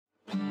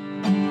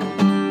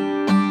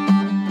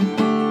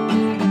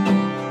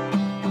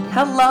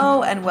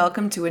Hello and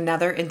welcome to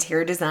another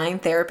interior design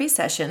therapy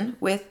session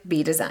with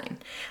Be Design.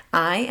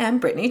 I am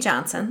Brittany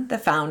Johnson, the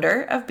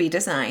founder of Be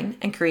Design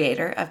and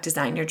creator of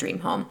Design Your Dream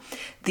Home,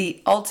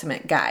 the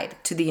ultimate guide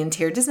to the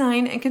interior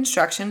design and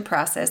construction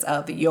process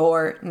of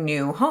your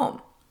new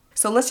home.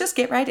 So let's just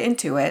get right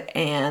into it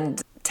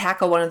and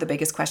tackle one of the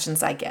biggest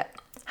questions I get.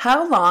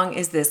 How long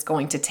is this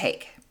going to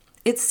take?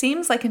 It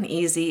seems like an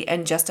easy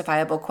and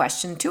justifiable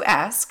question to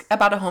ask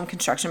about a home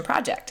construction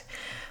project.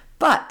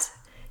 But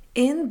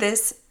in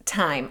this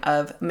time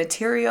of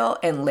material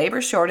and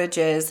labor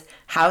shortages,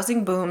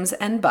 housing booms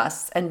and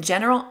busts, and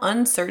general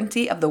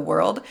uncertainty of the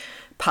world,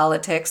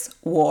 politics,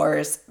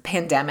 wars,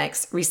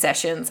 pandemics,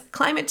 recessions,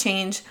 climate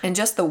change, and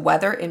just the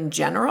weather in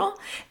general,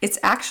 it's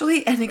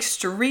actually an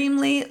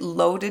extremely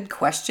loaded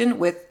question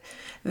with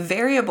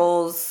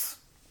variables,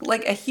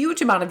 like a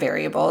huge amount of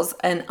variables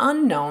and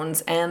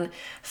unknowns and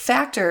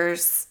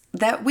factors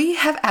that we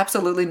have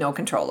absolutely no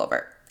control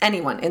over.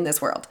 Anyone in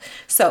this world.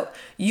 So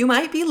you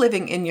might be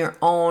living in your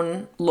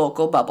own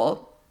local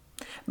bubble,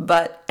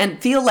 and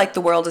feel like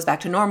the world is back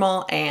to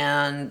normal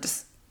and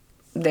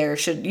there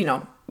should,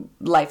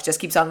 life just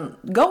keeps on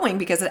going,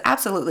 because it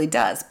absolutely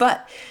does.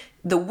 But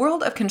the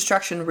world of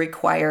construction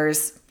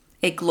requires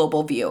a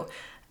global view,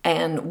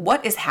 and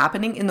what is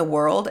happening in the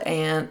world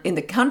and in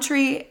the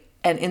country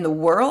and in the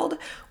world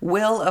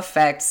will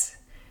affect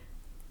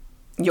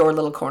your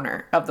little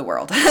corner of the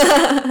world.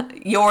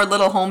 Your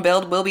little home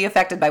build will be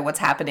affected by what's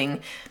happening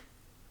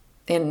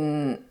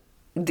on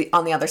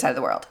the other side of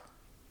the world.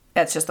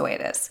 That's just the way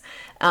it is.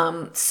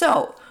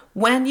 So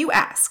when you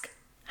ask,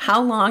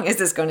 how long is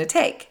this going to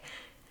take?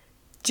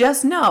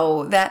 Just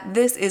know that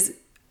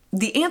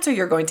the answer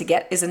you're going to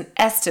get is an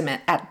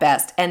estimate at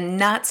best and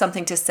not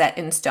something to set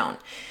in stone.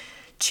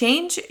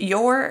 Change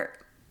your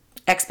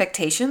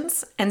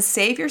expectations and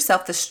save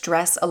yourself the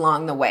stress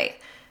along the way.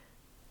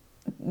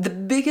 One of the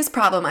biggest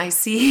problems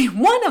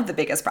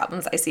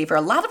I see for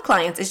a lot of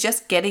clients is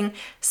just getting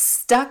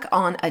stuck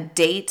on a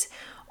date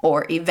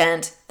or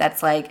event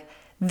that's like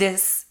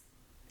this,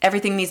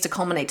 everything needs to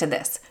culminate to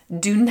this.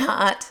 Do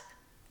not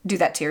do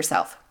that to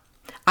yourself.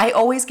 I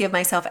always give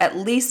myself at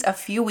least a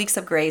few weeks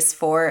of grace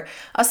for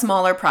a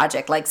smaller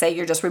project, like say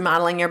you're just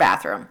remodeling your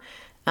bathroom.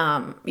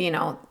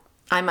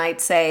 I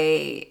might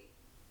say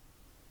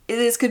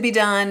this could be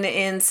done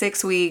in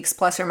 6 weeks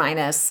plus or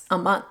minus a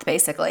month,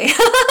 basically.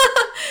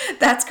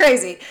 That's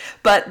crazy,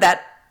 but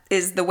that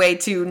is the way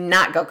to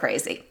not go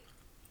crazy.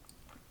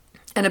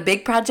 And a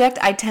big project,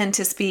 I tend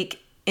to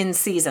speak in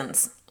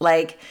seasons.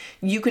 Like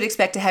you could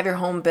expect to have your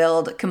home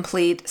build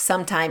complete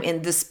sometime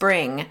in the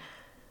spring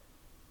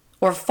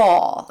or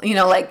fall.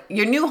 Like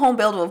your new home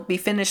build will be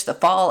finished the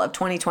fall of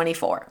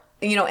 2024.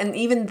 And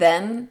even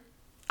then,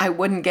 I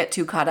wouldn't get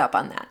too caught up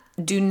on that.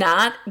 Do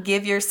not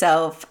give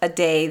yourself a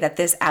day that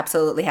this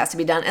absolutely has to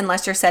be done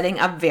unless you're setting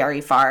a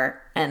very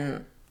far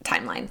and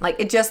timeline. Like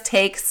it just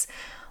takes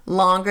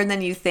longer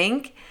than you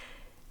think,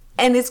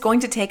 and it's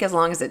going to take as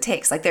long as it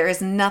takes. Like there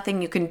is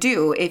nothing you can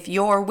do. If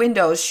your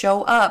windows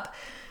show up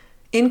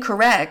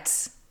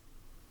incorrect,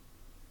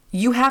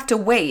 you have to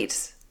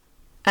wait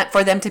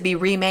for them to be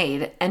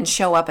remade and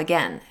show up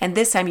again. And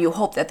this time you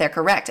hope that they're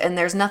correct, and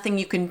there's nothing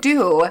you can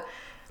do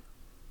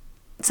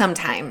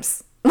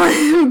sometimes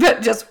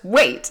but just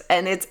wait.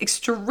 And it's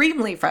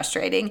extremely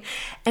frustrating.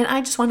 And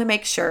I just want to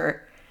make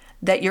sure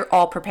that you're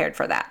all prepared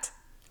for that,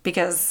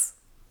 because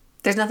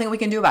there's nothing we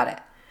can do about it.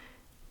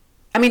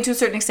 I mean, to a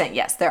certain extent,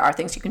 yes, there are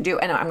things you can do,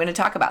 and I'm going to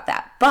talk about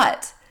that.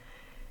 But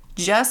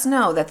just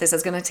know that this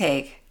is going to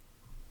take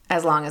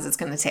as long as it's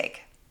going to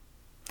take.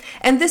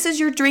 And this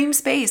is your dream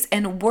space,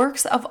 and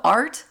works of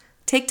art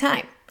take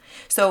time.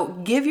 So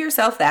give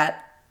yourself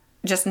that.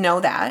 Just know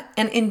that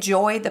and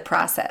enjoy the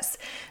process.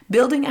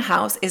 Building a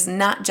house is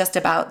not just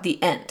about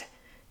the end.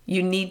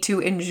 You need to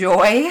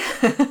enjoy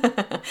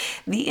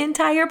the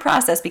entire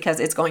process, because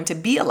it's going to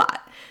be a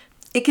lot.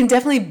 It can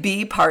definitely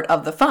be part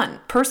of the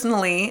fun.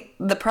 Personally,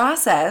 the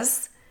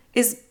process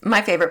is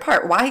my favorite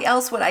part. Why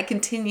else would I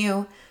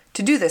continue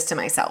to do this to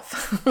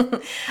myself?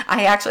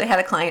 I actually had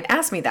a client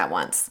ask me that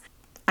once.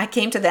 I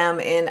came to them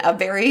in a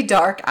very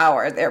dark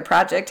hour. Their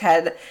project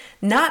had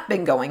not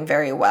been going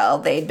very well.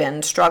 They'd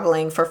been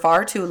struggling for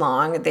far too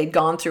long. They'd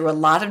gone through a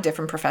lot of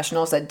different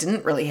professionals that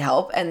didn't really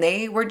help, and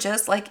they were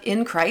just like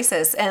in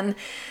crisis. And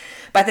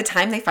by the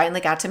time they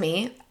finally got to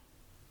me,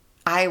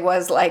 I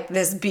was like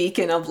this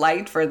beacon of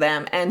light for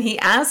them. And he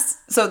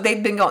asked, so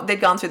they'd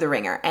gone through the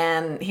ringer,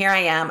 and here I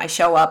am. I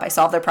show up, I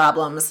solve their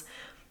problems,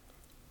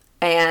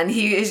 and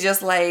he is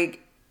just like,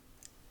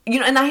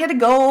 and I had to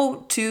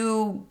go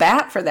to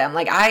bat for them.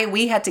 Like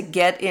we had to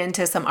get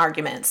into some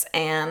arguments,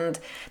 and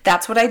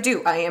that's what I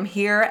do. I am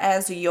here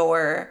as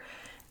your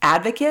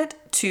advocate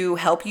to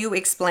help you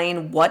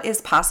explain what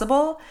is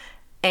possible,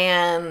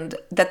 and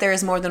that there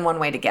is more than one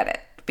way to get it.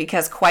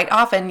 Because quite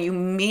often you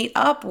meet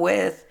up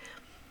with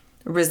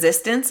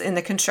resistance in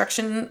the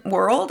construction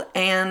world,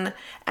 and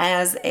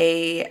as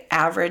a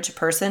average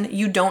person,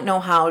 you don't know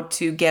how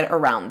to get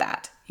around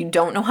that. You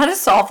don't know how to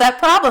solve that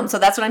problem. So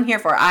that's what I'm here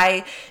for.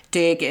 I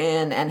dig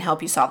in and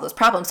help you solve those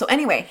problems. So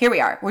anyway, here we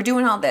are. We're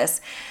doing all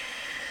this.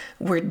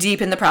 We're deep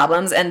in the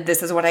problems, and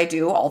this is what I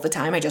do all the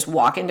time. I just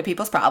walk into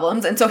people's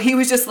problems. And so he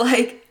was just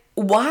like,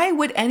 why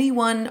would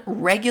anyone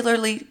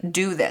regularly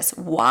do this?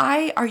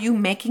 Why are you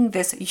making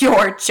this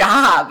your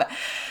job?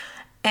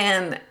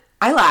 And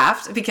I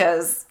laughed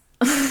because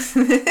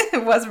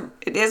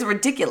it is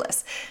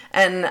ridiculous.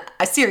 And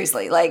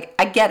seriously, like,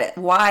 I get it.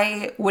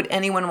 Why would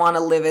anyone want to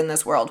live in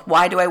this world?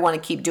 Why do I want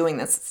to keep doing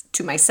this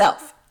to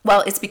myself?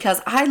 Well, it's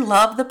because I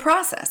love the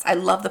process. I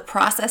love the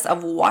process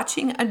of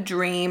watching a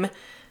dream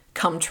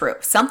come true.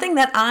 Something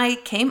that I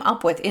came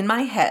up with in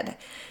my head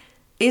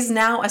is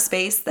now a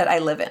space that I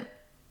live in.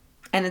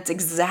 And it's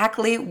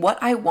exactly what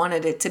I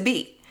wanted it to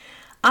be.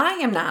 I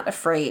am not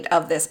afraid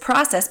of this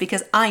process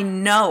because I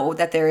know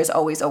that there is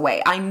always a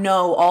way. I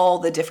know all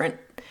the different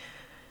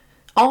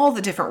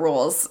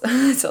rules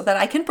so that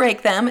I can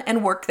break them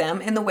and work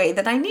them in the way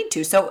that I need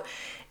to. So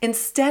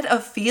instead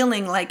of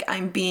feeling like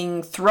I'm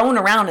being thrown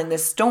around in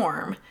this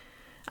storm,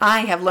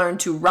 I have learned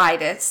to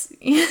ride it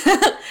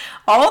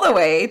all the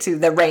way to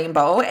the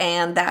rainbow.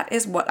 And that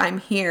is what I'm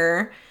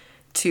here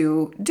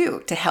to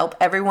do, to help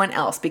everyone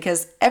else,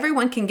 because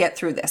everyone can get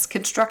through this.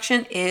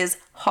 Construction is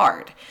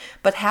hard,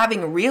 but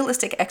having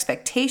realistic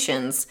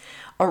expectations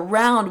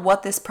around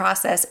what this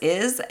process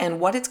is and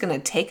what it's going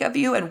to take of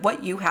you and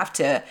what you have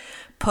to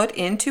put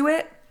into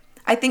it,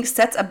 I think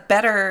sets a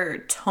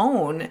better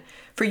tone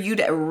for you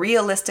to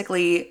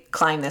realistically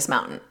climb this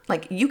mountain.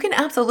 Like, you can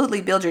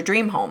absolutely build your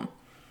dream home.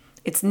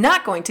 It's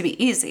not going to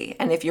be easy.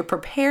 And if you're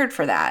prepared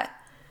for that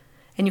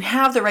and you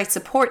have the right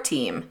support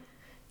team,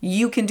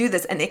 you can do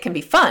this, and it can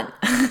be fun.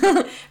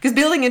 Because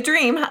building a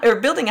dream or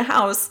building a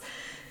house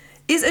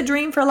is a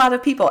dream for a lot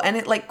of people, and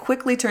it like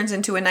quickly turns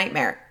into a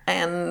nightmare.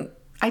 And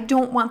I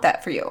don't want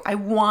that for you. I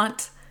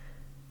want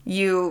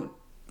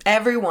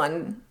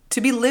everyone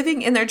to be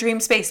living in their dream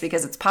space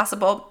because it's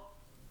possible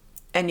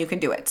and you can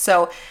do it.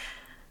 So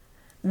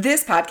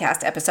this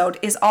podcast episode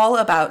is all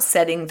about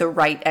setting the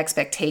right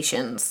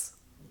expectations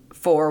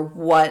for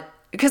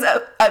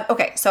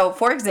okay, so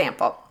for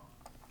example,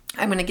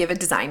 I'm going to give a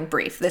design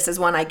brief. This is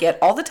one I get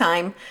all the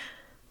time.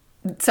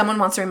 Someone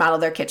wants to remodel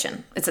their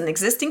kitchen. It's an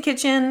existing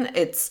kitchen.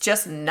 It's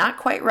just not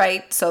quite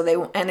right.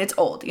 And it's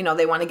old.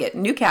 They want to get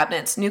new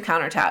cabinets, new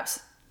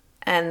countertops,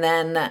 and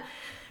then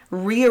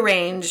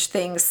rearrange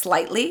things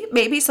slightly,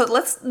 maybe. So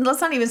let's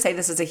not even say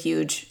this is a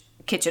huge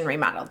kitchen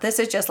remodel. This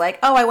is just like,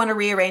 I want to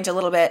rearrange a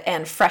little bit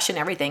and freshen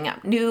everything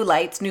up. New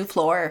lights, new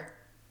floor,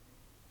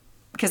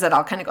 because it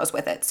all kind of goes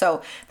with it.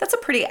 So that's a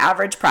pretty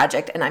average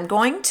project. And I'm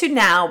going to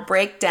now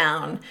break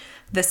down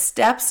the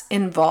steps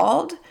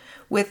involved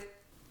with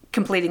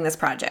completing this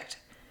project.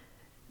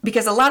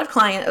 Because a lot of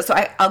clients, so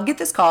I'll get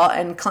this call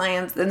and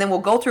clients, and then we'll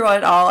go through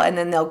it all, and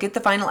then they'll get the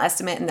final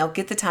estimate and they'll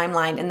get the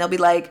timeline, and they'll be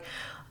like,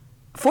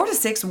 4 to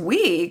 6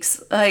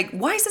 weeks? Like,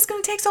 why is this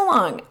going to take so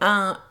long?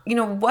 You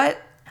know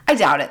what? I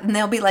doubt it. And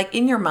they'll be like,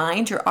 in your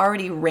mind, you're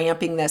already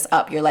ramping this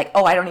up. You're like,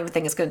 I don't even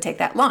think it's going to take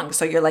that long.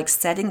 So you're like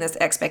setting this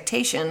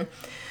expectation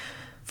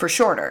for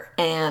shorter.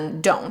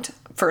 And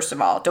first of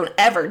all, don't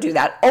ever do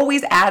that.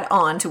 Always add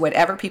on to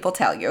whatever people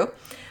tell you.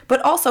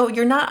 But also,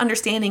 you're not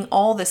understanding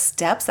all the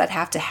steps that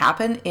have to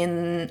happen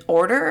in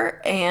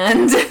order.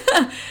 And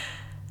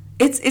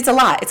it's a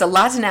lot. It's a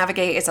lot to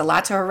navigate. It's a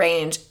lot to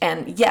arrange.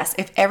 And yes,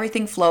 if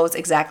everything flows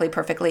exactly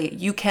perfectly,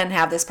 you can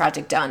have this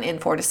project done in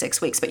 4 to 6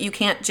 weeks. But you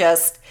can't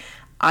just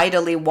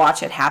idly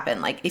watch it happen.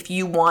 Like, if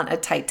you want a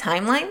tight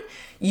timeline,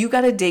 you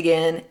got to dig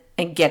in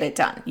and get it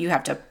done. You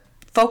have to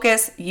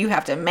focus, you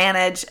have to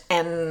manage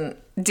and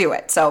do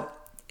it. So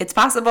it's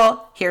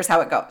possible. Here's how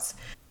it goes.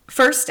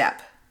 First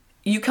step,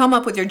 you come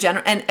up with your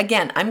general, and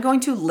again, I'm going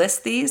to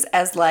list these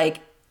as like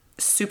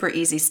super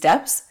easy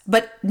steps,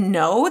 but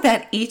know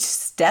that each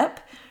step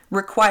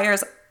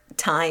requires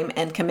time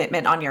and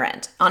commitment on your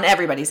end, on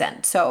everybody's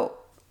end. So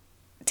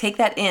take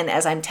that in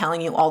as I'm telling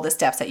you all the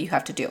steps that you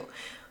have to do.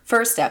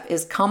 First step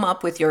is come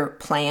up with your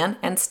plan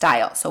and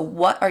style. So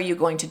what are you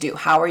going to do?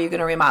 How are you going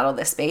to remodel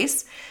this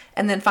space?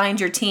 And then find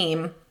your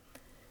team.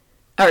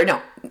 Or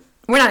no,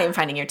 we're not even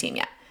finding your team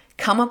yet.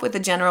 Come up with a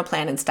general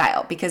plan and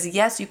style, because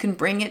yes, you can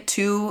bring it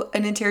to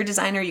an interior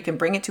designer. You can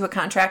bring it to a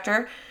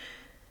contractor.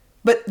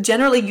 But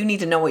generally, you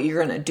need to know what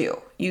you're going to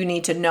do. You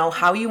need to know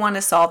how you want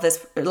to solve this,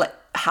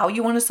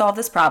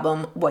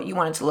 problem, what you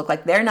want it to look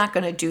like. They're not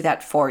going to do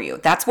that for you.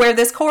 That's where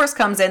this course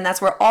comes in.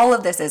 That's where all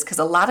of this is, because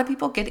a lot of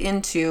people get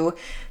into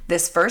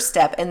this first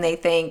step and they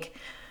think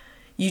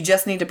you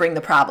just need to bring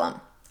the problem.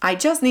 I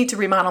just need to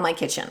remodel my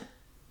kitchen.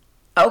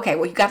 Okay,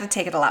 well, you got to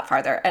take it a lot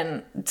farther.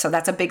 And so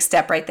that's a big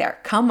step right there.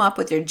 Come up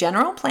with your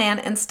general plan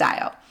and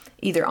style,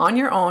 either on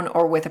your own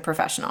or with a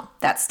professional.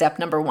 That's step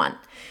number 1.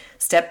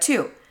 Step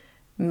 2,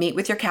 meet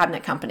with your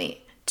cabinet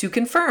company to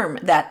confirm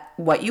that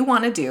what you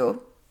want to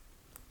do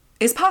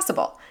is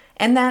possible,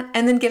 and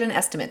then get an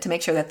estimate to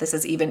make sure that this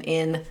is even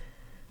in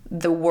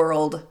the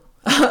world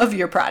of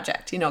your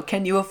project.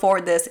 Can you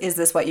afford this? Is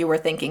this what you were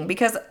thinking?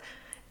 Because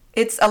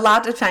It's a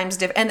lot of times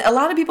different. And a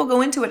lot of people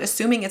go into it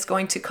assuming it's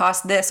going to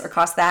cost this or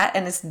cost that,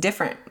 and it's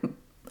different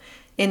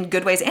in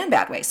good ways and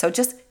bad ways. So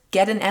just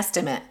get an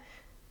estimate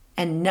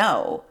and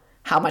know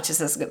how much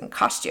this is going to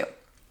cost you.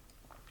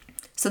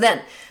 So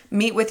then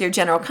meet with your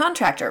general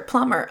contractor,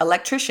 plumber,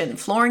 electrician,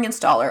 flooring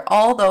installer,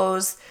 all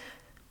those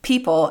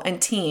people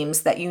and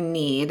teams that you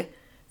need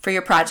for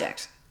your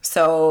project.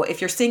 So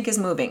if your sink is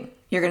moving,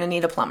 you're going to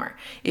need a plumber.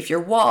 If your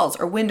walls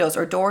or windows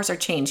or doors are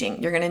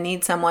changing, you're going to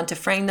need someone to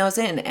frame those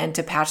in and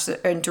to patch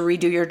and to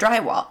redo your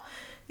drywall.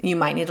 You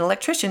might need an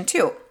electrician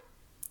too.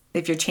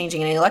 If you're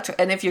changing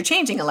if you're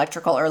changing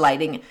electrical or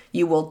lighting,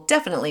 you will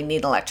definitely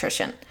need an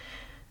electrician.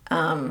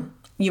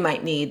 You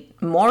might need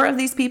more of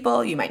these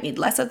people. You might need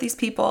less of these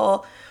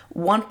people.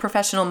 One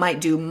professional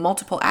might do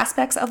multiple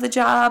aspects of the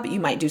job. You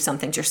might do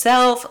something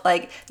yourself.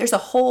 Like, there's a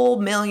whole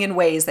million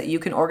ways that you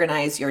can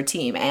organize your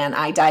team. And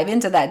I dive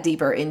into that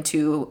deeper in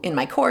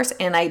my course,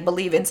 and I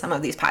believe in some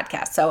of these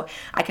podcasts. So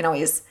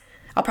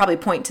I'll probably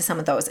point to some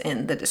of those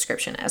in the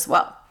description as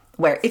well,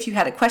 where if you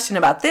had a question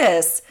about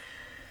this,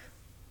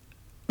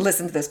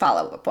 listen to this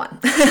follow-up one.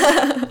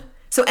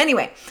 So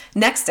anyway,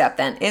 next step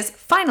then is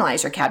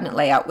finalize your cabinet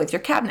layout with your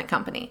cabinet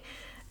company.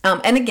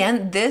 And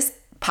again, this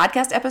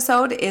podcast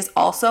episode is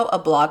also a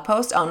blog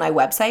post on my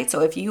website.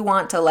 So if you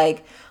want to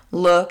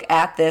look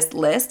at this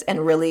list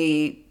and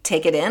really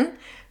take it in,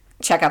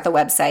 check out the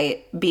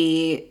website,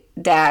 b-design.us.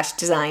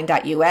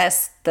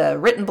 The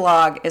written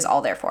blog is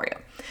all there for you.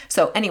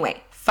 So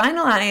anyway,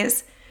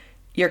 finalize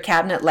your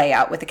cabinet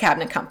layout with the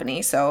cabinet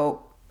company.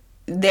 So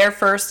their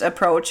first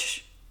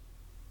approach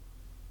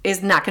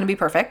is not going to be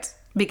perfect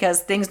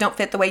because things don't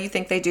fit the way you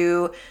think they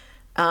do.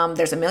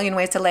 There's a million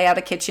ways to lay out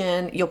a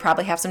kitchen. You'll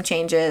probably have some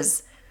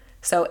changes.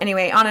 So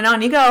anyway, on and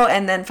on you go,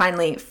 and then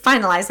finally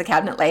finalize the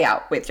cabinet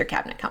layout with your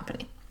cabinet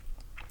company.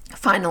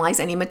 Finalize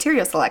any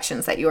material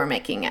selections that you are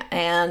making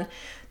and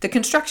the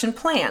construction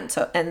plan.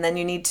 So, and then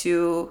you need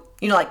to,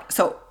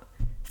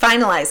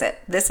 finalize it.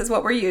 This is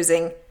what we're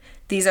using.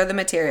 These are the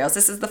materials.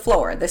 This is the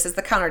floor. This is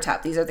the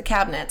countertop. These are the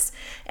cabinets.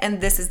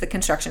 And this is the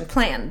construction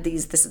plan.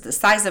 This is the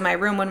size of my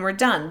room when we're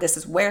done. This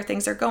is where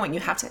things are going.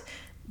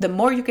 The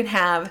more you can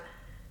have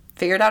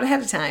figured out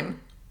ahead of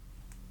time,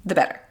 the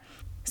better.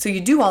 So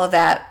you do all of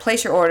that,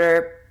 place your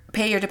order,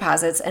 pay your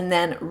deposits, and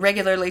then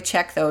regularly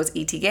check those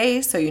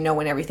ETAs so you know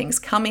when everything's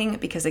coming.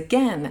 Because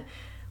again,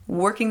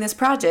 working this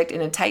project in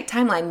a tight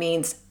timeline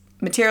means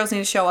materials need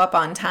to show up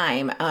on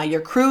time.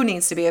 Your crew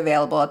needs to be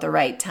available at the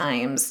right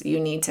times. You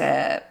need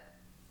to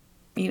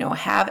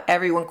have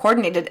everyone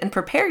coordinated and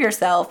prepare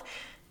yourself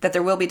that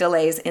there will be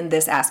delays in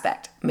this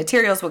aspect.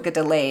 Materials will get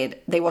delayed.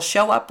 They will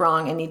show up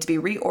wrong and need to be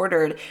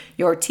reordered.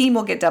 Your team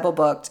will get double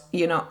booked,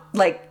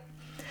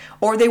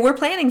 or they were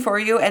planning for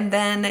you and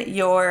then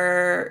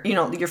your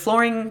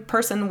flooring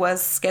person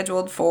was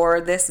scheduled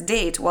for this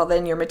date. Well,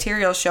 then your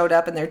materials showed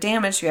up and they're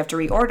damaged. You have to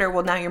reorder.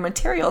 Well, now your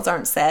materials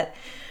aren't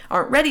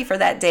ready for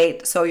that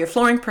date. So your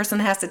flooring person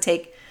has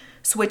to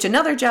switch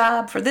another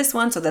job for this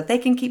one so that they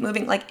can keep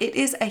moving. It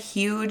is a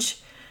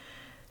huge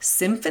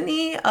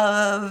symphony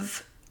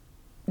of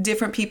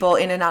different people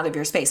in and out of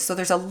your space. So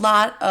there's a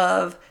lot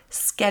of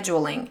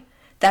scheduling.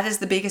 That is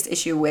the biggest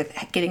issue with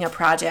getting a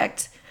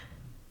project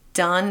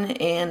done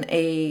in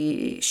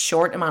a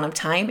short amount of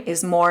time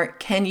is more,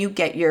 can you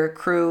get your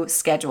crew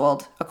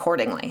scheduled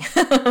accordingly?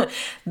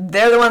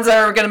 They're the ones that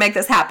are going to make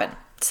this happen.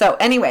 So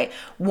anyway,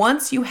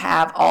 once you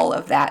have all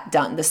of that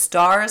done, the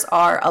stars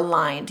are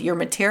aligned, your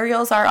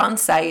materials are on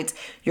site,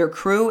 your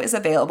crew is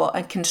available,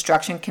 and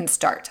construction can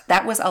start.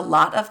 That was a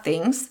lot of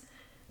things.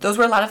 Those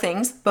were a lot of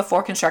things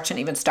before construction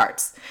even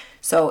starts.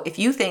 So if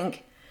you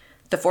think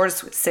the 4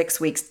 to 6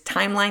 weeks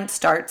timeline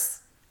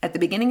starts at the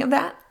beginning of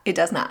that, it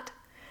does not.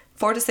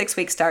 4 to 6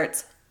 weeks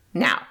starts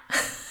now.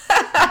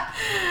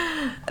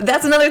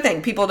 That's another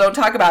thing people don't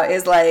talk about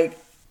is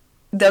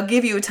they'll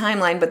give you a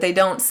timeline, but they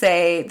don't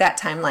say that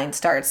timeline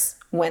starts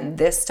when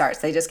this starts.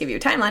 They just give you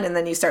a timeline and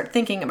then you start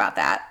thinking about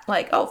that.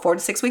 4 to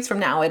 6 weeks from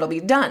now, it'll be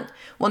done.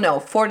 Well, no,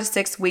 4 to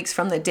 6 weeks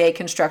from the day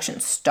construction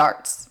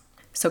starts.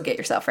 So get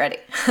yourself ready.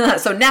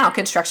 So now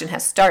construction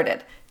has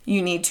started.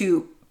 You need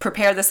to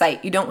prepare the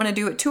site. You don't want to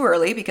do it too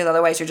early because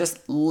otherwise you're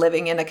just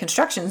living in a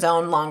construction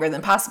zone longer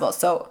than possible.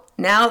 So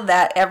now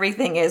that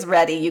everything is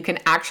ready, you can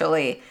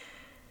actually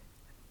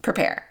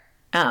prepare.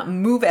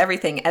 Move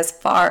everything as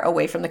far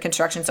away from the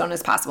construction zone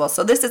as possible.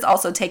 So this is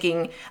also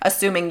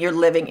assuming you're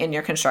living in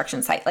your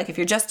construction site. If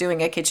you're just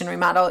doing a kitchen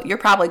remodel, you're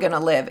probably going to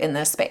live in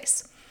this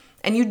space.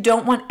 And you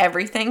don't want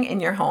everything in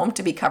your home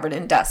to be covered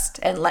in dust.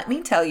 And let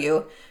me tell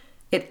you,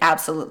 it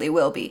absolutely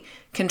will be.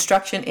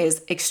 Construction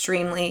is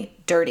extremely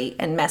dirty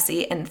and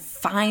messy, and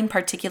fine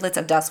particulates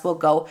of dust will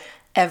go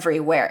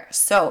everywhere.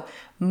 So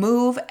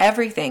move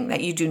everything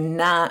that you do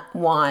not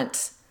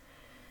want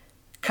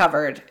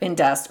covered in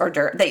dust or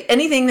dirt.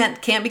 Anything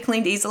that can't be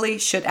cleaned easily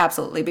should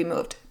absolutely be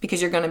moved because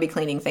you're going to be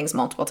cleaning things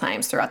multiple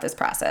times throughout this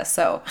process.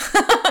 So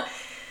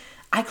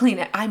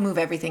I move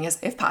everything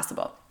if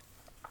possible.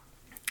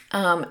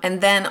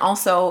 And then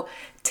also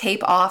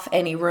tape off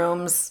any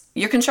rooms.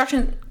 Your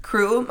construction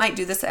crew might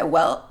do this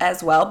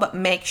as well, but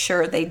make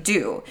sure they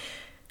do.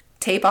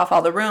 tape off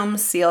all the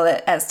rooms, seal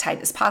it as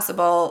tight as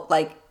possible.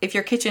 Like if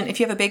you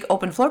have a big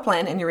open floor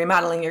plan and you're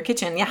remodeling your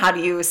kitchen, how do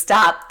you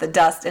stop the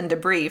dust and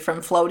debris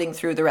from floating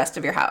through the rest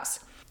of your house?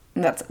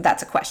 And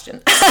that's a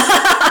question.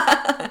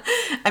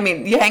 I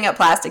mean, you hang up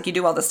plastic, you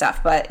do all the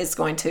stuff, but it's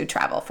going to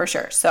travel for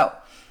sure. So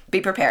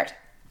be prepared.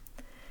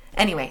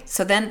 Anyway,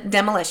 so then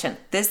demolition.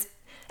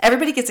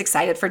 Everybody gets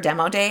excited for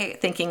demo day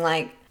thinking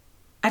like,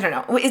 I don't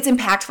know, it's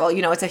impactful,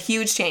 it's a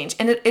huge change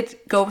and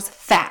it goes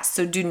fast.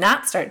 So do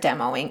not start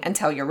demoing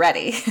until you're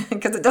ready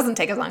because it doesn't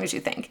take as long as you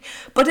think,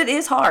 but it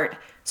is hard.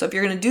 So if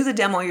you're going to do the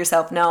demo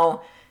yourself,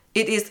 no,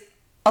 it is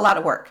a lot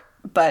of work,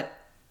 but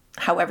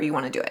however you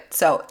want to do it.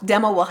 So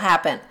demo will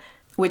happen,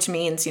 which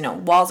means,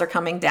 walls are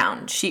coming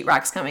down,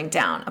 sheetrock's coming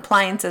down,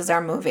 appliances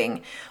are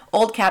moving,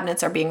 old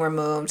cabinets are being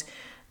removed.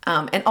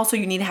 And also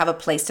you need to have a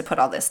place to put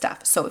all this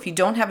stuff. So if you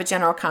don't have a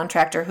general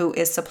contractor who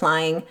is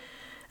supplying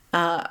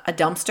a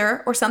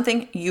dumpster or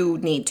something, you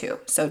need to.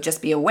 So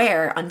just be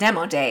aware on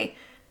demo day,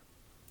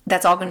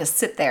 that's all going to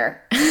sit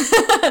there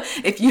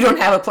if you don't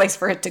have a place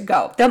for it to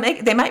go.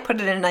 They might put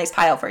it in a nice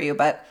pile for you,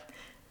 but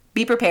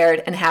be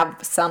prepared and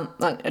have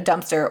a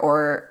dumpster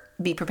or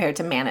be prepared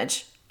to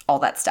manage all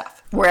that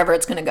stuff wherever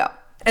it's going to go.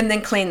 And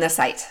then clean the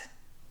site.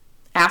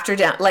 After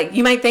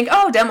you might think,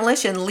 oh,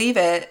 demolition, leave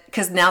it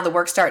because now the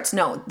work starts.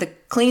 No,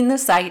 clean the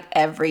site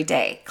every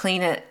day.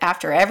 Clean it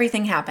after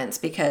everything happens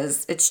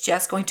because it's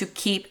just going to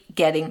keep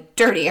getting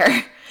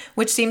dirtier,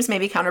 which seems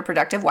maybe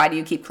counterproductive. Why do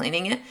you keep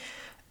cleaning it?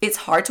 It's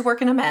hard to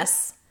work in a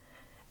mess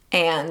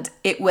and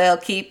it will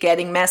keep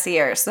getting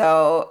messier.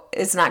 So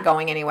it's not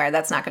going anywhere.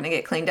 That's not going to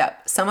get cleaned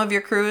up. Some of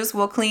your crews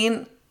will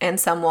clean and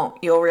some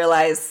won't. You'll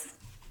realize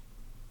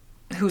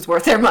who's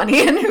worth their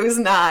money and who's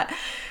not.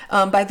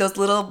 By those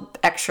little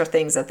extra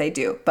things that they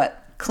do.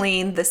 But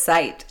clean the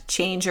site,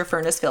 change your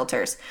furnace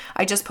filters.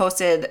 I just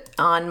posted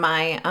on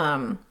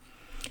my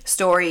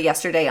story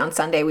yesterday on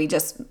Sunday.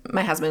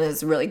 My husband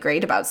is really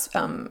great about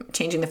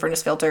changing the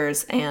furnace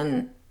filters.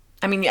 And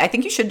I mean, I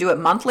think you should do it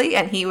monthly.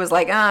 And he was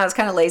like, it's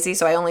kind of lazy.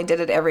 So I only did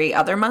it every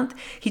other month.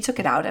 He took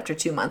it out after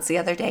 2 months the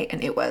other day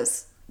and it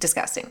was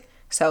disgusting.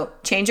 So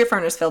change your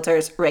furnace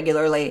filters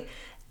regularly,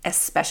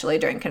 especially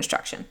during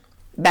construction.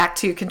 Back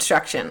to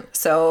construction.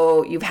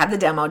 So you've had the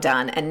demo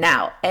done and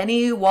now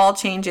any wall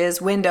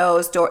changes,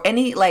 windows, door,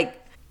 any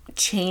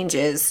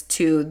changes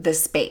to the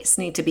space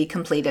need to be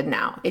completed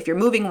now. If you're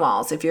moving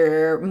walls, if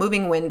you're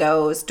moving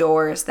windows,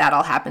 doors, that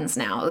all happens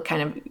now.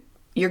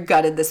 You're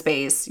gutted the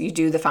space, you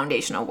do the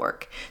foundational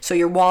work. So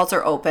your walls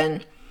are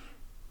open,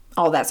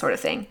 all that sort of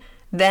thing.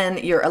 Then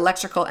your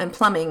electrical and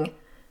plumbing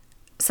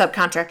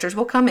subcontractors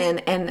will come in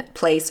and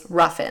place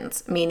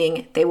rough-ins,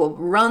 meaning they will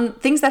run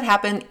things that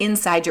happen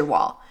inside your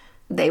wall.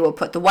 They will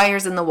put the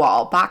wires in the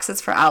wall,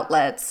 boxes for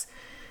outlets,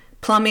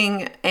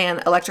 plumbing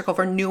and electrical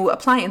for new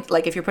appliance.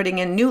 Like if you're putting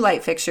in new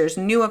light fixtures,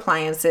 new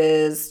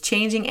appliances,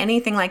 changing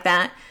anything like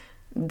that,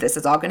 this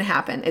is all going to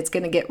happen. It's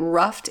going to get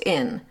roughed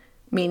in,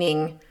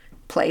 meaning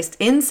placed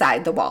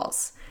inside the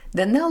walls.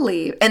 Then they'll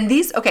leave. And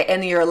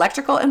and your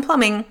electrical and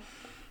plumbing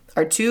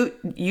are two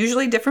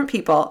usually different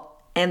people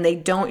and they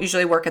don't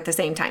usually work at the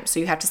same time.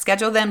 So you have to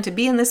schedule them to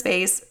be in the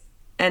space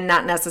and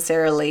not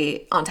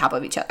necessarily on top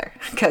of each other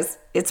because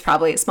it's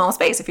probably a small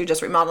space if you're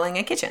just remodeling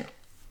a kitchen.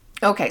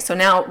 Okay, so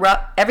now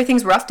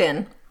everything's roughed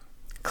in.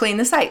 Clean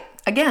the site.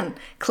 Again,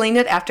 clean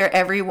it after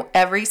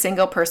every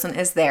single person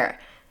is there.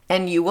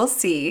 And you will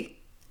see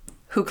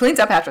who cleans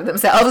up after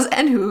themselves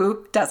and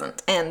who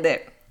doesn't. And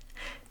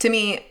to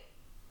me,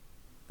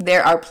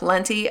 there are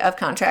plenty of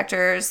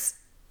contractors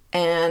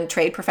and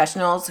trade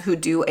professionals who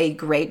do a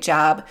great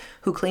job,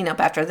 who clean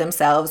up after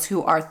themselves,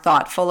 who are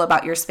thoughtful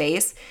about your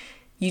space.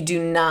 You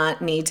do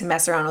not need to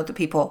mess around with the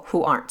people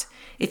who aren't.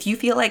 If you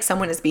feel like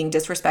someone is being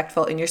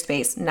disrespectful in your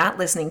space, not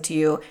listening to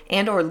you,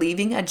 and or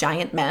leaving a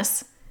giant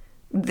mess,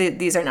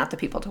 these are not the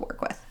people to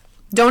work with.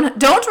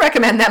 Don't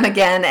recommend them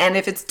again. And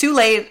if it's too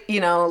late,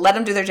 let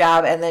them do their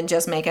job and then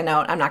just make a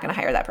note. I'm not going to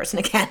hire that person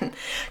again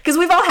because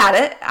we've all had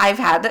it. I've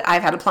had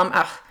a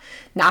plumber.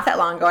 Not that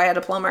long ago, I had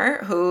a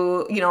plumber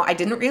who, I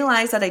didn't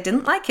realize that I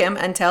didn't like him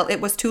until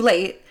it was too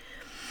late.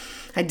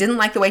 I didn't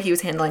like the way he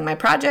was handling my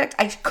project.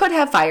 I could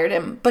have fired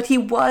him, but he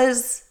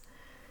was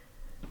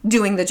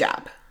doing the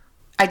job.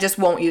 I just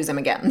won't use him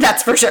again.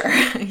 That's for sure.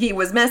 He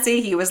was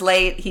messy. He was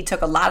late. He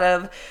took a lot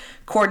of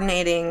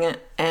coordinating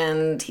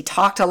and he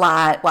talked a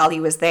lot while he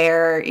was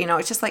there.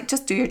 It's just like,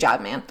 just do your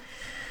job, man.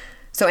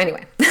 So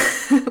anyway,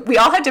 we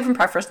all have different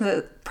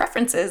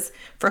preferences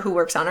for who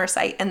works on our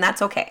site, and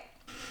that's okay.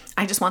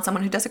 I just want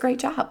someone who does a great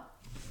job.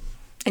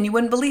 And you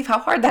wouldn't believe how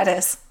hard that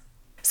is.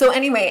 So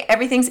anyway,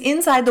 everything's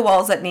inside the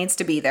walls that needs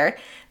to be there.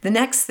 The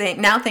next thing,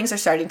 now things are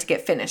starting to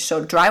get finished.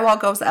 So drywall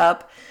goes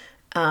up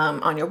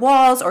on your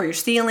walls or your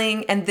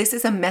ceiling, and this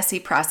is a messy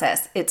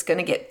process. It's going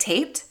to get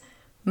taped,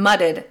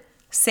 mudded,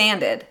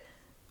 sanded,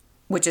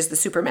 which is the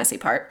super messy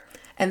part,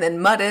 and then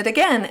mudded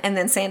again, and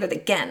then sanded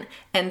again.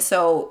 And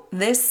so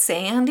this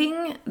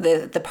sanding,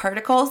 the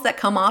particles that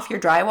come off your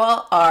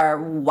drywall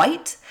are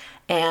white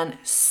and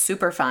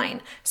super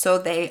fine. So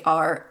they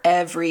are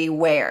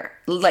everywhere.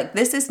 Like,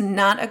 this is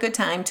not a good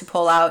time to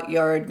pull out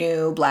your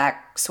new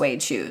black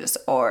suede shoes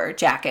or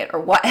jacket or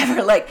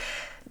whatever. Like,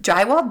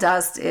 drywall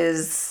dust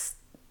just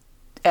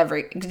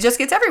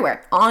gets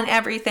everywhere on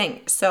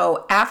everything.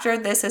 So after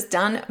this is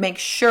done, make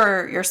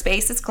sure your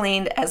space is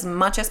cleaned as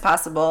much as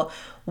possible.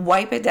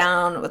 Wipe it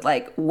down with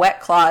like wet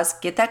cloths,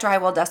 get that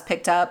drywall dust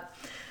picked up.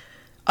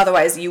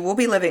 Otherwise, you will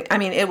be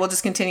it will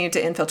just continue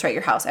to infiltrate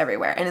your house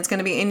everywhere. And it's going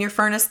to be in your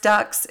furnace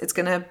ducts. It's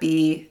going to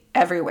be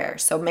everywhere.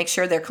 So make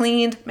sure they're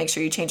cleaned. Make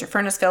sure you change your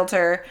furnace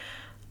filter,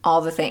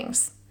 all the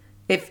things,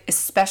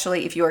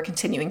 especially if you are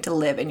continuing to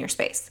live in your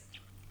space.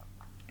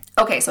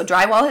 Okay, so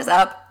drywall is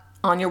up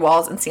on your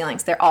walls and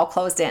ceilings. They're all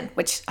closed in,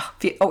 which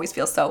always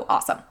feels so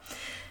awesome.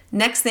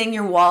 Next thing,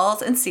 your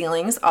walls and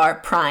ceilings are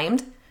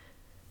primed,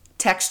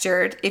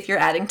 textured, if you're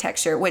adding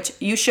texture, which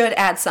you should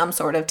add some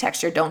sort of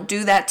texture. Don't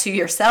do that to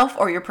yourself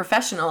or your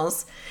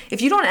professionals.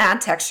 If you don't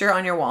add texture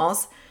on your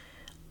walls,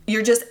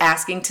 you're just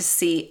asking to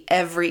see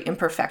every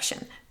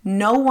imperfection.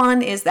 No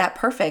one is that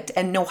perfect,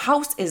 and no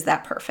house is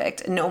that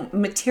perfect. No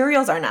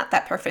materials are not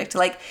that perfect.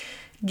 Like,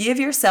 give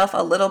yourself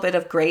a little bit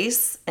of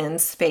grace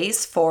and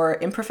space for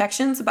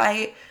imperfections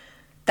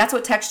that's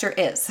what texture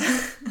is.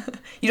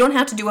 You don't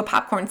have to do a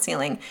popcorn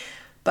ceiling,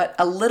 but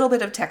a little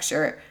bit of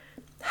texture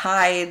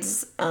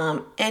hides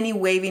any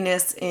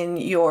waviness in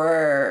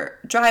your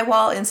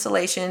drywall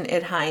installation.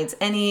 It hides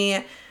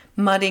any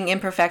mudding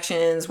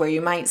imperfections where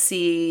you might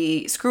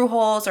see screw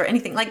holes or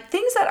anything, like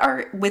things that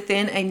are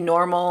within a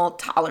normal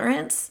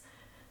tolerance.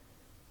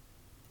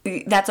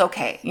 That's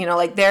okay.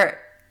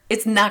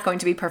 It's not going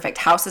to be perfect.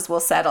 Houses will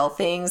settle.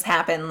 Things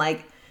happen.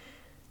 Like,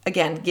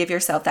 again, give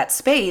yourself that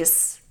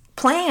space,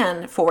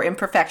 plan for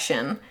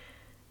imperfection,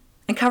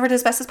 and cover it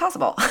as best as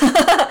possible.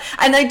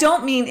 And I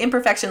don't mean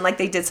imperfection like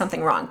they did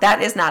something wrong.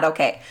 That is not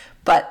okay.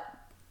 But,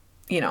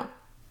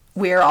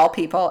 we're all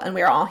people and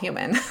we're all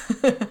human.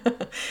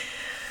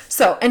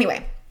 So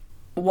anyway,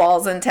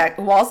 walls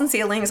and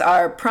ceilings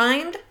are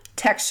primed,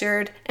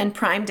 textured, and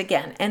primed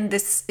again. And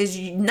this is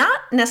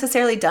not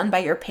necessarily done by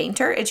your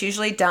painter. It's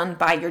usually done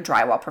by your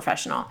drywall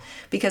professional,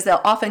 because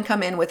they'll often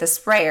come in with a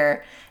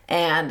sprayer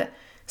and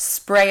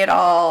spray it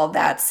all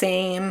that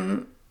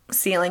same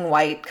ceiling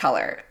white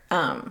color.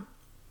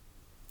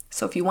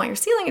 So if you want your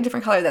ceiling a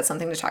different color, that's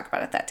something to talk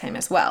about at that time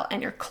as well.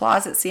 And your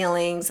closet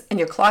ceilings and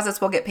your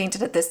closets will get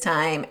painted at this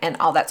time and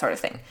all that sort of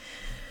thing.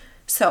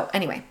 So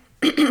anyway,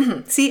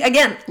 see,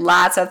 again,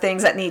 lots of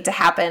things that need to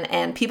happen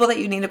and people that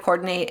you need to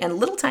coordinate and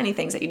little tiny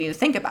things that you need to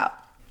think about.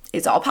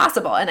 It's all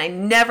possible. And I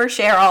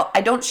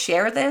don't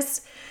share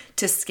this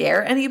to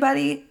scare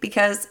anybody,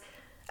 because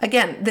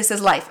again, this is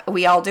life.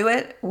 We all do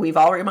it. We've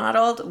all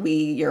remodeled.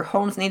 Your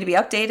homes need to be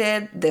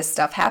updated. This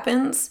stuff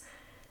happens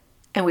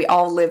and we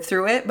all live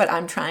through it. But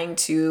I'm trying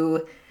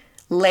to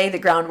lay the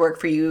groundwork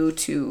for you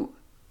to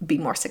be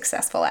more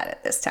successful at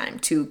it this time,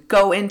 to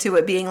go into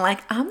it being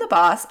like, I'm the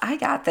boss. I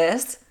got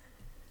this.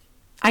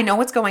 I know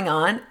what's going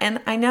on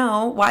and I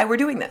know why we're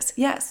doing this.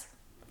 Yes.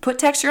 Put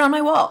texture on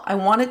my wall. I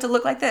want it to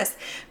look like this.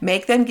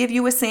 Make them give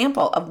you a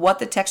sample of what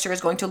the texture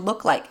is going to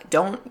look like.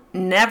 Don't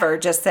never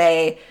just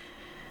say,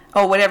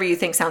 oh, whatever you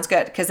think sounds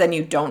good, because then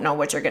you don't know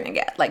what you're going to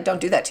get. Like,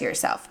 don't do that to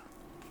yourself.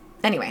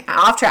 Anyway,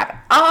 off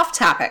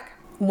topic.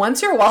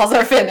 Once your walls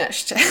are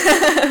finished,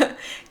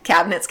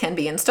 cabinets can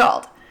be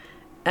installed.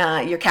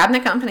 Your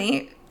cabinet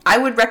company, I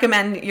would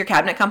recommend your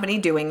cabinet company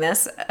doing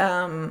this.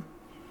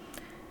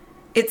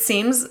 It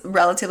seems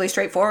relatively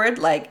straightforward,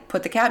 like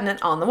put the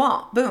cabinet on the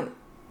wall, boom,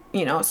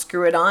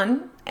 screw it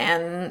on,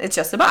 and it's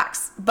just a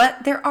box.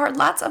 But there are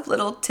lots of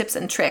little tips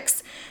and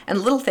tricks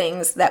and little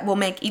things that will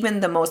make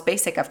even the most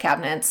basic of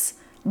cabinets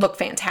look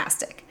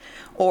fantastic,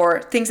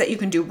 or things that you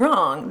can do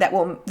wrong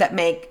that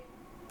make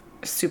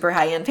super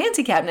high-end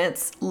fancy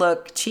cabinets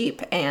look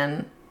cheap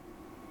and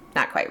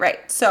not quite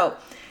right. So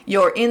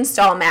your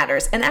install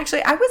matters. And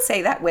actually, I would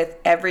say that with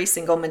every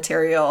single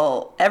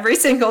material, every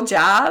single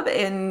job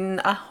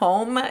in a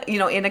home,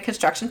 in a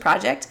construction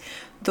project,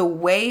 the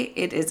way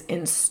it is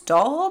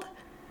installed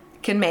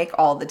can make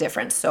all the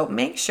difference. So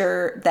make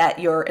sure that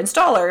your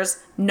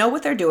installers know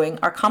what they're doing,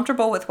 are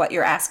comfortable with what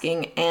you're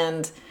asking,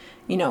 and,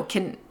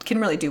 can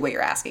really do what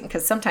you're asking,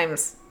 because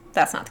sometimes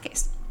that's not the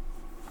case.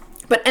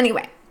 But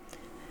anyway,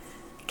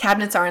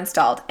 cabinets are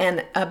installed.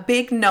 And a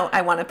big note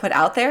I want to put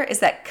out there is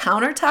that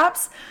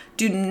countertops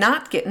do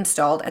not get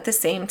installed at the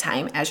same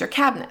time as your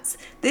cabinets.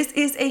 This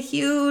is a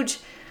huge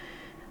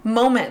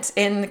moment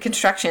in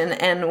construction,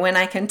 and when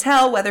I can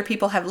tell whether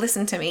people have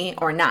listened to me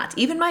or not,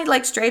 even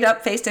my straight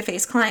up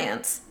face-to-face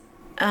clients.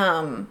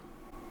 Now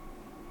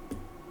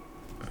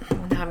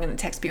I'm going to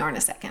text Bjorn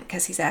a second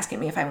because he's asking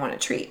me if I want a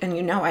treat,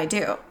 and I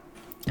do.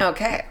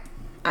 Okay,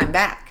 I'm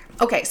back.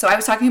 Okay, so I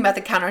was talking about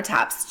the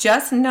countertops.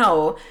 Just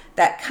know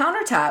that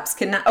countertops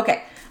cannot...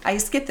 Okay, I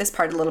skipped this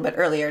part a little bit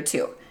earlier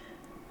too.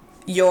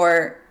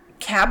 Your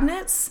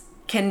cabinets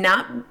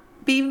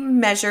cannot be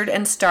measured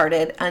and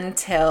started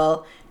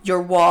until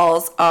your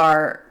walls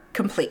are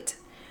complete.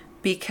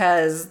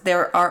 because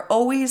there are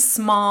always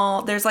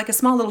there's like a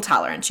small little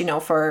tolerance,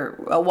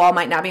 for a wall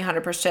might not be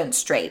 100%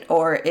 straight,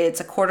 or it's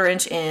a 1/4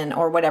 inch in,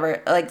 or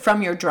whatever, like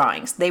from your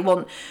drawings. They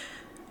will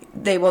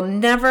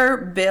never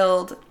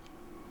build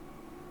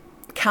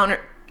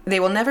cabinets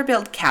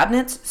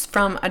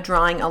from a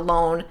drawing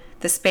alone.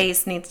 The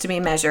space needs to be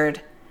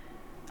measured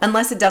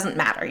unless it doesn't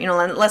matter,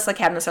 unless the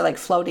cabinets are like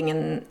floating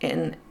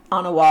in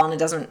on a wall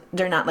and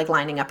they're not like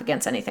lining up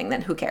against anything,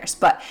 then who cares?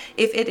 But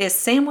if it is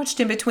sandwiched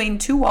in between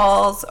two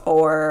walls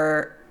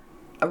or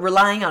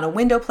relying on a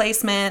window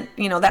placement,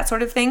 that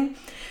sort of thing,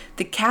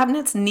 the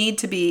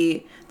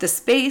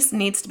space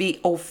needs to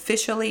be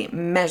officially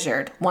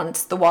measured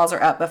once the walls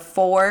are up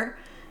before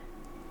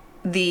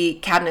the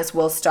cabinets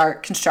will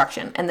start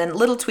construction. And then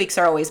little tweaks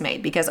are always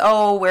made because,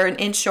 we're an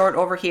inch short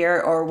over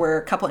here, or we're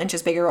a couple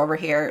inches bigger over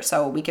here,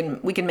 so we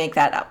can make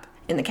that up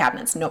in the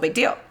cabinets. No big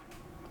deal.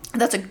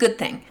 That's a good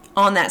thing.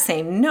 On that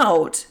same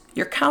note,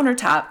 your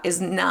countertop is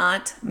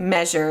not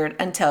measured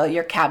until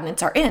your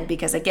cabinets are in,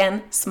 because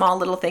again, small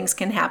little things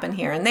can happen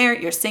here and there.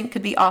 Your sink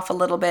could be off a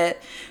little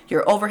bit.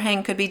 Your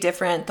overhang could be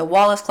different. The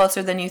wall is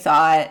closer than you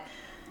thought.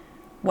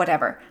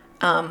 Whatever.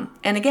 And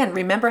again,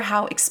 remember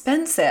how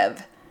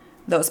expensive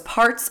those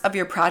parts of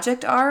your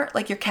project are.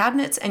 Like your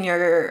cabinets and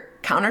your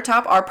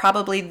countertop are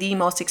probably the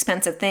most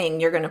expensive thing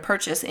you're going to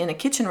purchase in a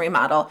kitchen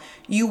remodel.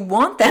 You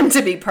want them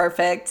to be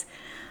perfect.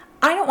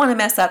 I don't want to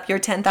mess up your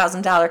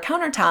 $10,000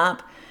 countertop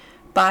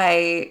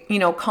by,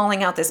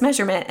 calling out this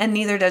measurement, and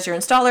neither does your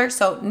installer.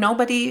 So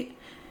nobody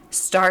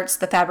starts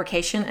the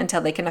fabrication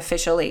until they can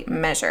officially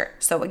measure.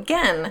 So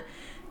again,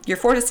 your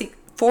 4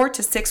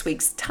 to 6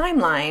 weeks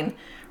timeline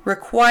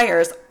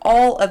requires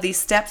all of these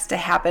steps to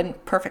happen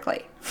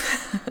perfectly.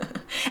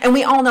 And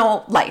we all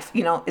know life,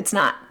 it's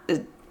not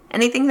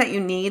anything that you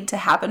need to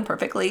happen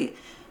perfectly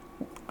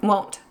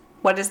won't.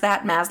 What is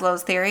that?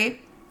 Maslow's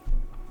theory?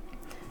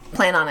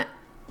 Plan on it.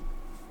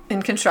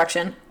 In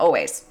construction,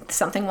 always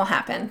something will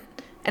happen,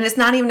 and it's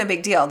not even a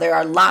big deal. There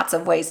are lots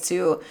of ways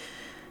to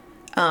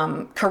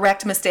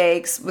correct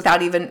mistakes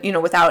without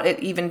it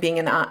even being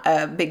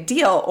a big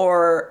deal,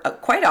 or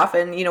quite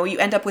often, you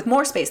end up with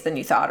more space than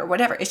you thought, or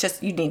whatever. It's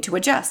just you need to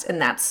adjust,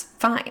 and that's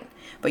fine.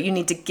 But you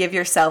need to give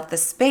yourself the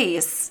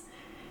space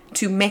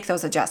to make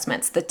those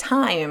adjustments, the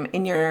time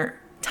in your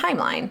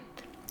timeline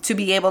to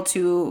be able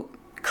to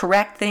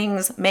correct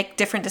things, make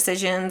different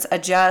decisions,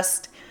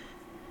 adjust.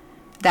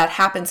 That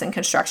happens in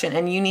construction,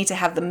 and you need to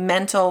have the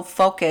mental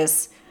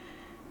focus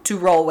to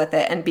roll with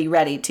it and be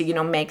ready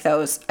to, make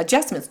those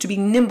adjustments, to be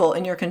nimble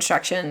in your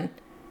construction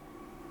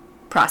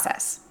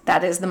process.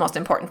 That is the most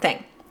important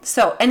thing.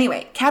 So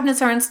anyway,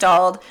 cabinets are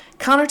installed,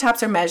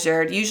 countertops are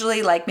measured,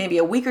 usually like maybe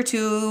a week or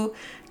two,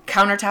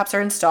 countertops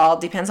are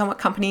installed, depends on what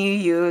company you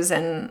use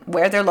and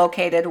where they're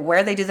located,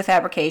 where they do the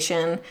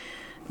fabrication.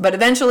 But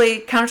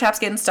eventually countertops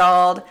get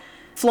installed,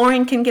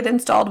 flooring can get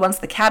installed once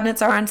the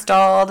cabinets are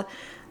installed.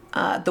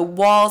 The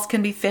walls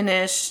can be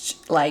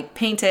finished, like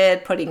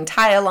painted, putting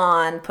tile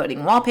on,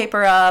 putting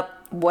wallpaper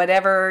up,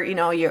 whatever,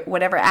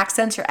 whatever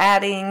accents you're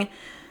adding.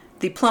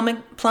 The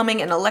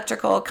plumbing and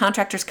electrical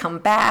contractors come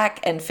back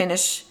and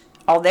finish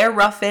all their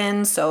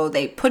rough-ins. So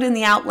they put in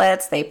the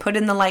outlets, they put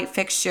in the light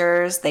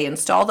fixtures, they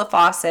install the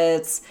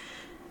faucets,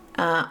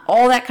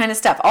 all that kind of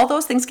stuff. All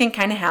those things can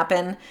kind of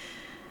happen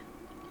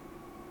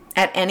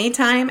at any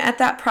time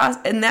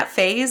in that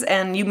phase,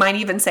 and you might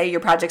even say your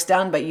project's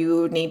done, but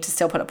you need to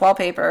still put up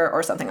wallpaper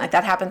or something like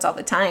that. Happens all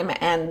the time,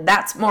 and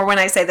that's more when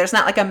I say there's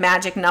not like a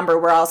magic number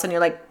where all of a sudden you're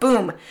like,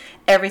 boom,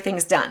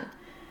 everything's done.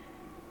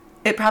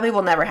 It probably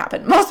will never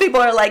happen. Most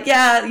people are like,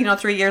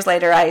 3 years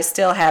later, I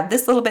still have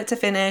this little bit to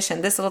finish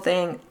and this little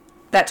thing.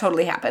 That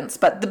totally happens,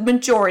 but the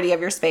majority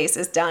of your space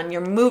is done.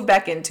 You're moved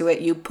back into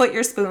it. You put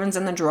your spoons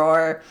in the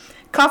drawer.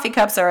 Coffee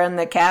cups are in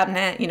the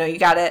cabinet. You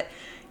got it.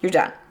 You're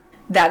done.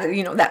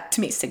 That to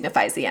me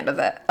signifies the end of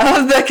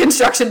the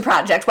construction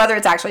project, whether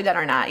it's actually done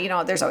or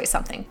not. There's always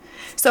something.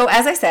 So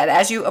as I said,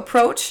 as you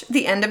approach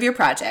the end of your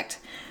project,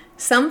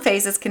 some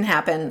phases can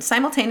happen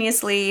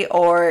simultaneously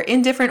or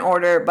in different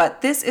order,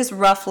 but this is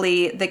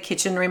roughly the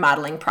kitchen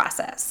remodeling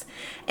process.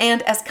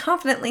 And as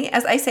confidently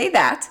as I say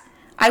that,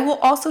 I will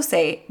also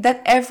say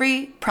that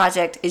every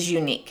project is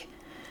unique.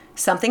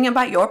 Something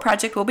about your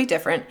project will be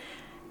different.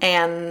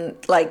 And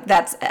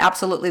that's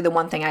absolutely the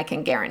one thing I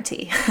can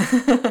guarantee.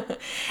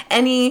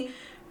 Any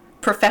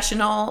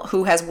professional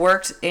who has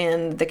worked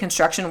in the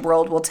construction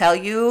world will tell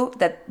you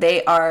that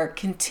they are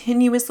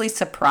continuously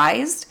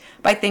surprised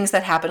by things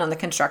that happen on the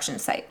construction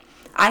site.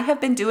 I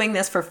have been doing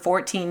this for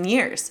 14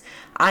 years.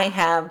 I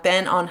have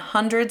been on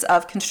hundreds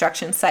of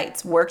construction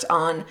sites, worked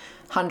on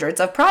hundreds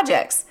of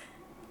projects,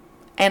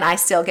 and I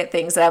still get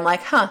things that I'm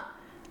like,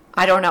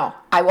 I don't know.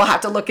 I will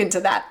have to look into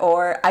that.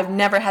 Or I've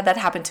never had that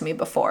happen to me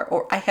before.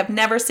 Or I have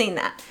never seen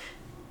that.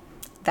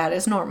 That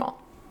is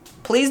normal.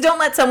 Please don't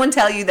let someone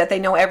tell you that they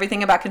know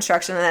everything about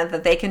construction and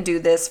that they can do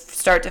this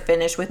start to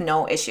finish with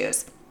no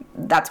issues.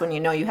 That's when you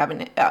know you have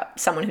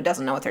someone who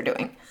doesn't know what they're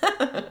doing.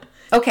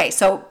 Okay,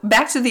 so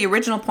back to the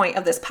original point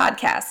of this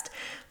podcast.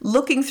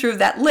 Looking through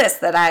that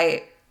list that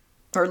I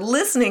or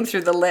listening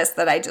through the list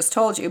that I just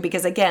told you,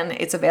 because again,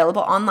 it's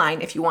available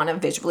online if you want to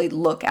visually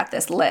look at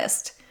this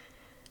list.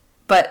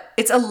 But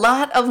it's a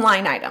lot of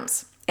line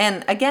items.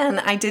 And again,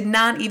 I did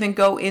not even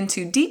go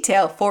into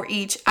detail for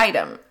each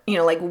item,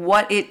 like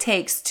what it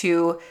takes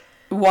to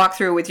walk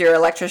through with your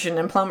electrician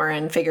and plumber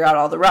and figure out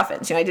all the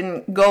rough-ins. I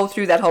didn't go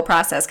through that whole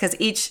process because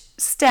each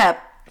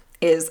step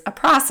is a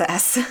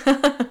process.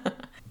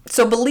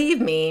 So believe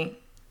me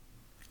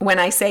when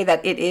I say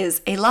that it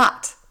is a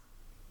lot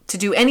to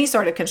do any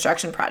sort of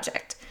construction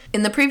project.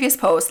 In the previous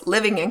post,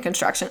 Living in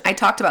Construction, I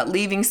talked about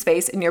leaving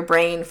space in your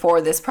brain for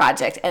this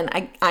project. And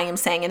I am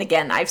saying it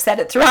again. I've said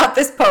it throughout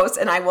this post,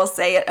 and I will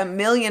say it a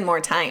million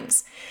more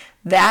times.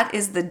 That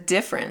is the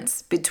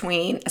difference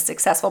between a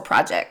successful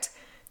project.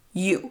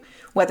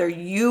 Whether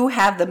you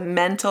have the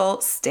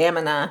mental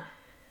stamina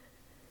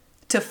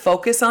to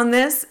focus on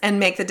this and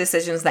make the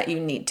decisions that you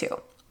need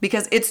to.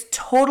 Because it's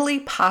totally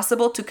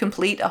possible to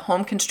complete a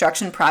home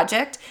construction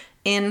project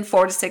in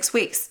 4 to 6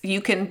 weeks.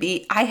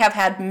 I have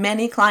had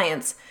many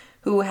clients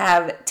who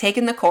have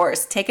taken the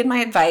course, taken my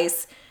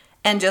advice,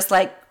 and just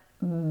like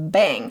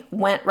bang,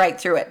 went right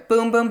through it.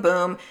 Boom, boom,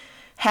 boom,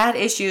 had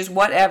issues,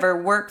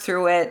 whatever, worked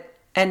through it,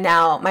 and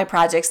now my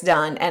project's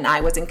done and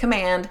I was in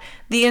command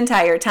the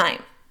entire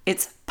time.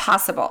 It's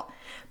possible,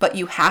 but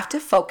you have to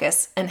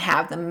focus and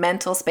have the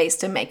mental space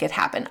to make it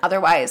happen.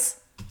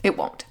 Otherwise, it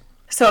won't.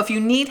 So if you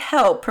need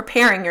help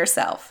preparing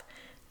yourself,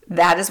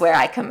 that is where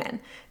I come in.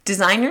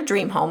 Design Your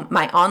Dream Home,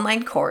 my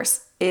online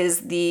course,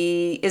 is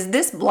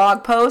this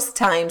blog post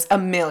times a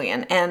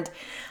million. And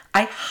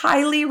I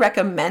highly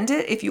recommend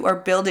it if you are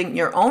building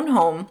your own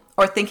home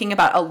or thinking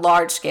about a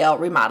large-scale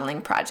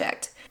remodeling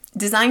project.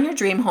 Design Your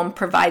Dream Home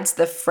provides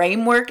the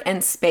framework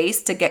and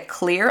space to get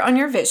clear on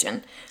your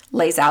vision,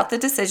 lays out the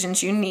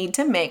decisions you need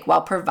to make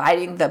while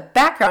providing the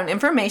background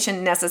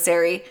information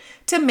necessary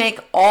to make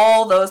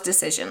all those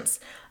decisions,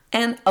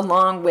 and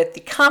along with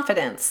the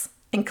confidence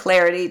and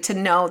clarity to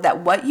know that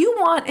what you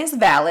want is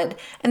valid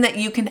and that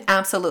you can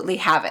absolutely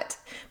have it,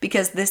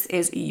 because this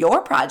is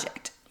your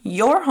project,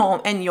 your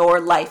home, and your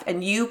life,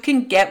 and you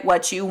can get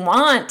what you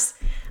want.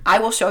 I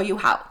will show you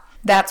how.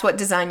 That's what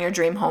Design Your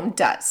Dream Home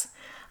does.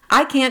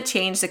 I can't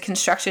change the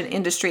construction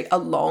industry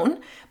alone,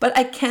 but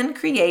I can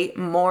create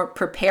more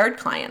prepared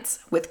clients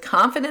with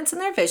confidence in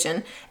their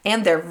vision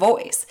and their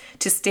voice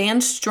to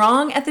stand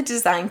strong at the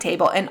design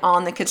table and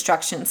on the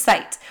construction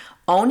site,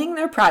 owning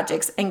their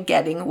projects and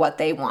getting what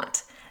they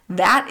want.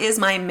 That is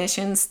my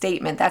mission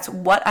statement. That's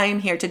what I am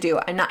here to do.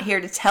 I'm not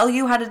here to tell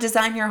you how to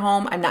design your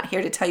home. I'm not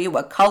here to tell you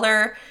what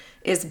color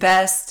is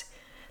best.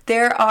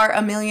 There are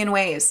a million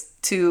ways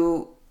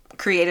to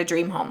create a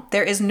dream home.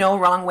 There is no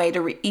wrong way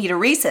to eat a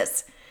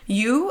Reese's.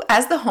 You,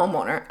 as the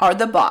homeowner, are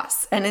the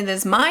boss, and it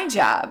is my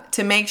job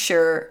to make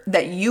sure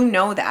that you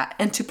know that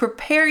and to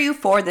prepare you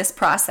for this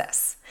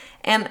process.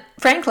 And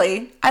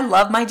frankly, I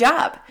love my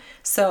job.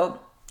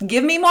 So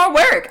give me more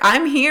work.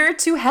 I'm here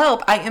to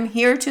help. I am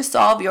here to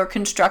solve your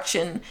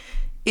construction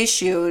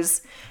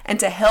issues and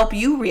to help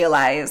you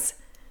realize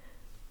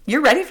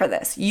you're ready for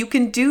this. You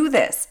can do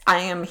this. I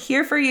am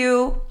here for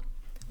you,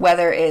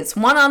 whether it's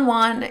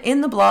one-on-one,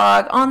 in the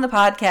blog, on the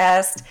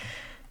podcast,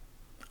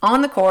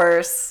 on the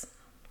course,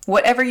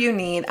 whatever you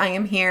need. I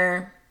am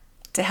here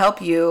to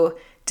help you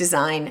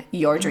design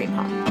your dream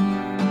home.